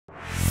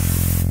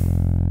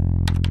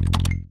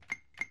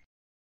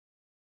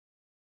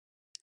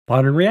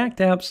Modern React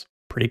apps,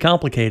 pretty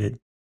complicated.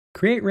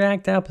 Create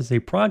React app is a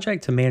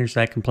project to manage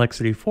that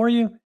complexity for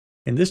you.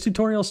 In this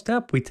tutorial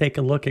step, we take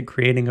a look at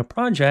creating a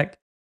project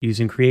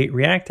using Create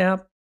React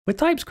app with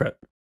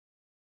TypeScript.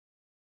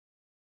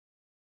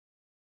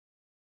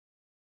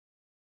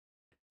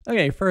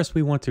 Okay, first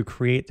we want to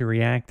create the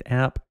React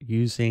app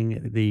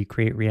using the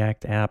Create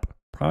React app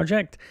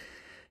project.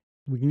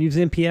 We can use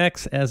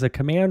npx as a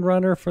command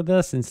runner for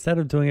this. Instead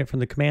of doing it from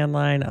the command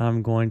line,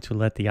 I'm going to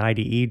let the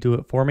IDE do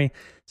it for me.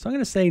 So I'm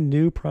going to say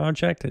new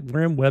project.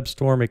 We're in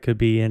WebStorm. It could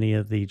be any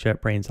of the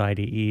JetBrains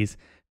IDEs.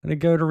 I'm going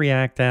to go to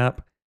React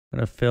app. I'm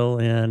going to fill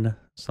in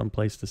some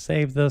place to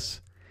save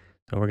this.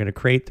 So we're going to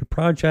create the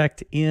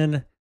project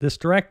in this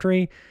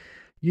directory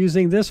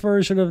using this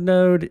version of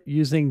Node,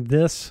 using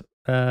this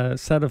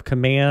set of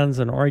commands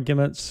and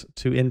arguments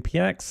to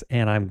npx.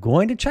 And I'm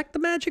going to check the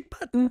magic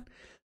button.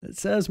 It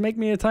says, make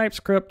me a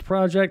TypeScript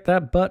project.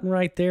 That button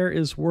right there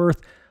is worth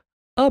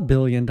 $1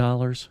 billion.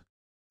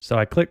 So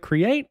I click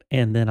create,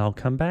 and then I'll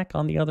come back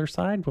on the other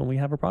side when we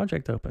have a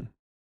project open.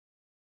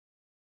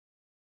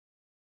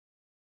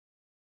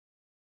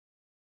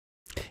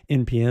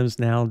 NPM's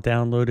now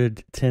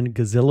downloaded 10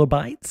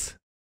 gazillibytes,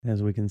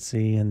 as we can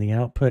see in the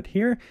output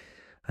here.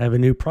 I have a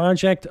new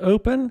project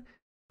open.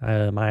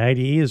 My IDE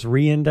is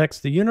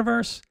reindex the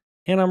universe,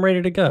 and I'm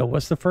ready to go.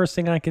 What's the first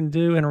thing I can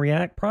do in a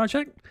React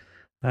project?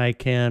 I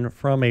can,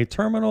 from a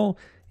terminal,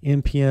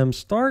 npm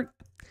start,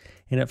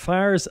 and it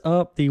fires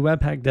up the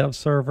Webpack dev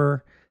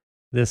server.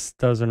 This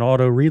does an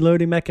auto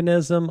reloading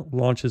mechanism,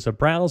 launches a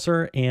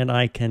browser, and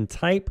I can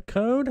type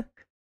code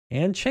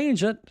and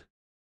change it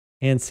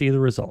and see the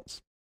results.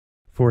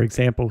 For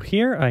example,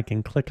 here I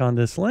can click on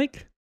this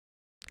link,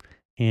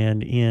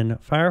 and in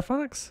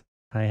Firefox,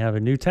 I have a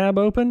new tab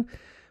open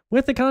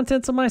with the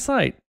contents of my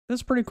site. This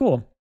is pretty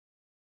cool.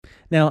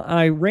 Now,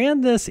 I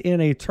ran this in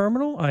a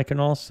terminal. I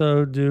can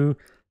also do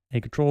a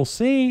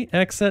Control-C,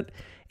 exit,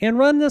 and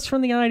run this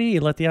from the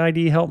IDE. Let the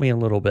IDE help me a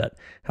little bit.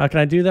 How can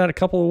I do that? A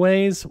couple of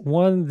ways.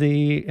 One,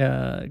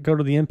 go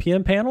to the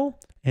NPM panel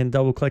and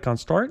double-click on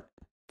Start.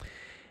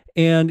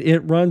 And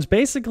it runs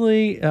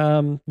basically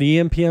the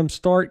npm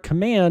start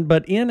command,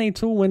 but in a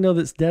tool window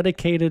that's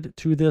dedicated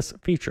to this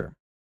feature.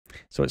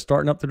 So it's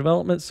starting up the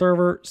development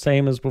server,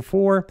 same as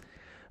before,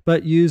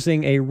 but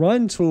using a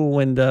run tool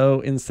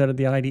window instead of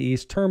the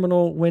IDE's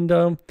terminal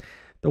window.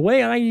 The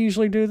way I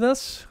usually do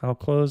this, I'll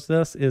close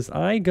this, is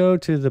I go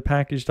to the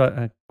package.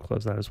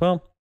 Close that as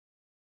well.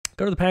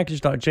 Go to the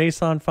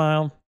package.json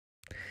file,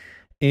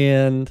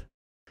 and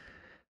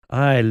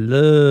I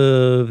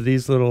love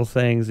these little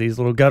things, these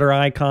little gutter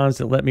icons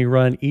that let me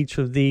run each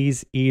of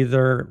these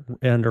either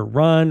under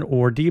run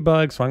or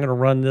debug. So I'm going to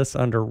run this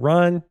under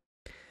run,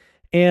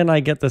 and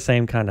I get the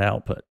same kind of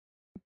output.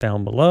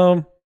 Down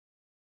below,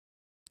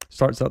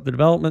 starts up the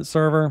development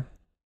server.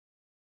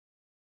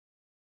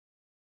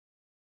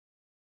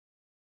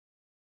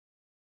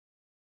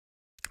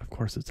 Of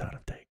course, it's out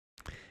of date.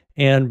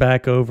 And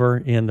back over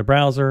in the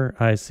browser,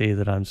 I see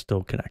that I'm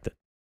still connected.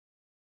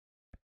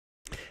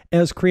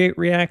 As Create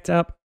React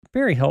app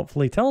very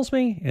helpfully tells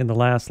me in the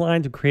last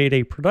line to create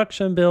a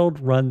production build,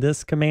 run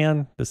this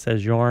command. This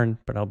says yarn,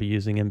 but I'll be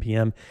using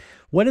npm.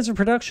 What is a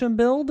production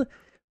build?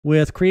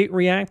 With Create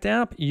React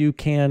app, you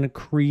can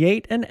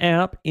create an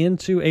app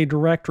into a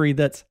directory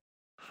that's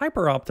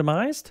hyper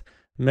optimized,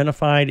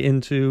 minified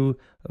into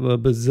a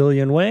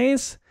bazillion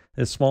ways,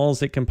 as small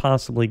as it can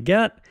possibly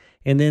get.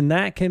 And then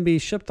that can be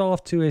shipped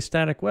off to a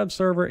static web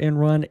server and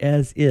run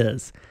as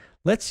is.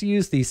 Let's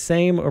use the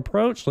same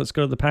approach. Let's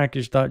go to the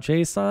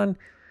package.json,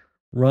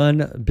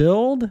 run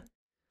build.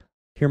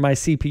 Hear my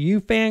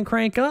CPU fan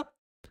crank up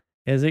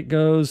as it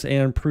goes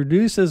and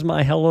produces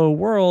my hello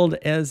world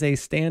as a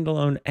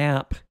standalone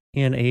app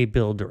in a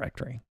build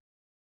directory.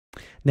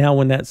 Now,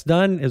 when that's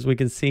done, as we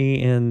can see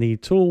in the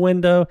tool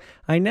window,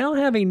 I now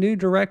have a new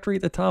directory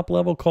at the top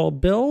level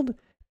called build.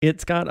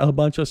 It's got a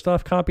bunch of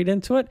stuff copied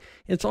into it.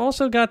 It's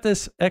also got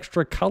this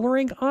extra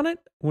coloring on it,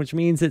 which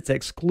means it's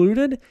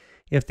excluded.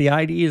 If the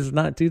IDE does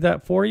not do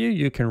that for you,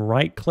 you can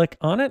right click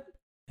on it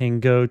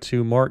and go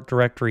to mark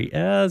directory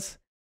as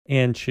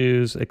and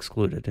choose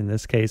excluded. In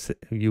this case,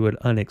 you would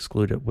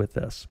unexclude it with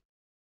this.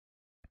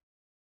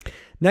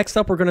 Next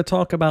up, we're going to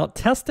talk about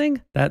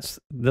testing. That's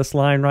this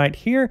line right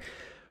here.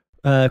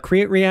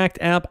 Create React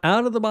app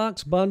out of the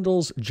box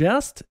bundles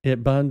Jest.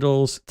 It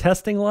bundles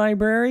testing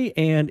library,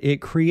 and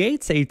it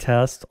creates a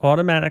test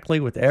automatically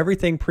with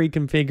everything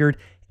pre-configured,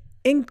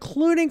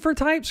 including for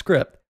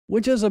TypeScript,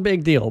 which is a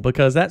big deal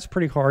because that's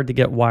pretty hard to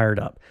get wired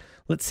up.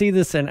 Let's see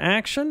this in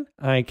action.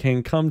 I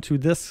can come to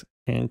this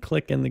and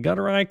click in the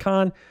gutter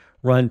icon,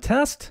 run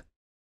test,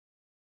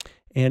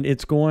 and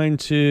it's going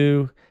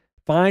to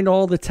find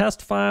all the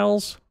test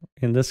files,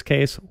 in this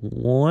case,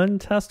 one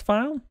test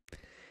file,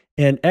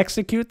 and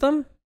execute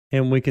them.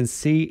 And we can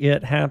see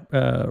it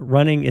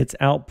running its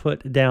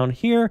output down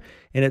here,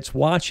 and it's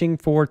watching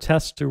for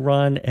tests to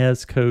run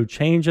as code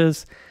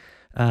changes.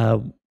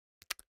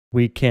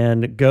 We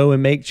can go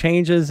and make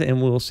changes,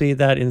 and we'll see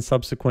that in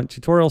subsequent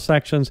tutorial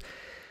sections.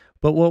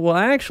 But what we'll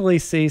actually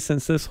see,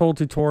 since this whole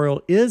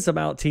tutorial is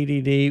about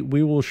TDD,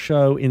 we will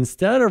show,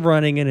 instead of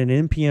running in an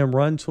NPM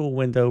run tool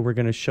window, we're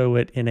going to show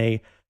it in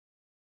a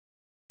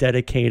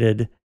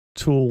dedicated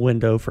tool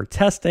window for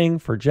testing,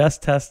 for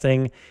just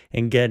testing,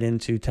 and get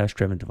into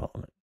test-driven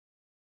development.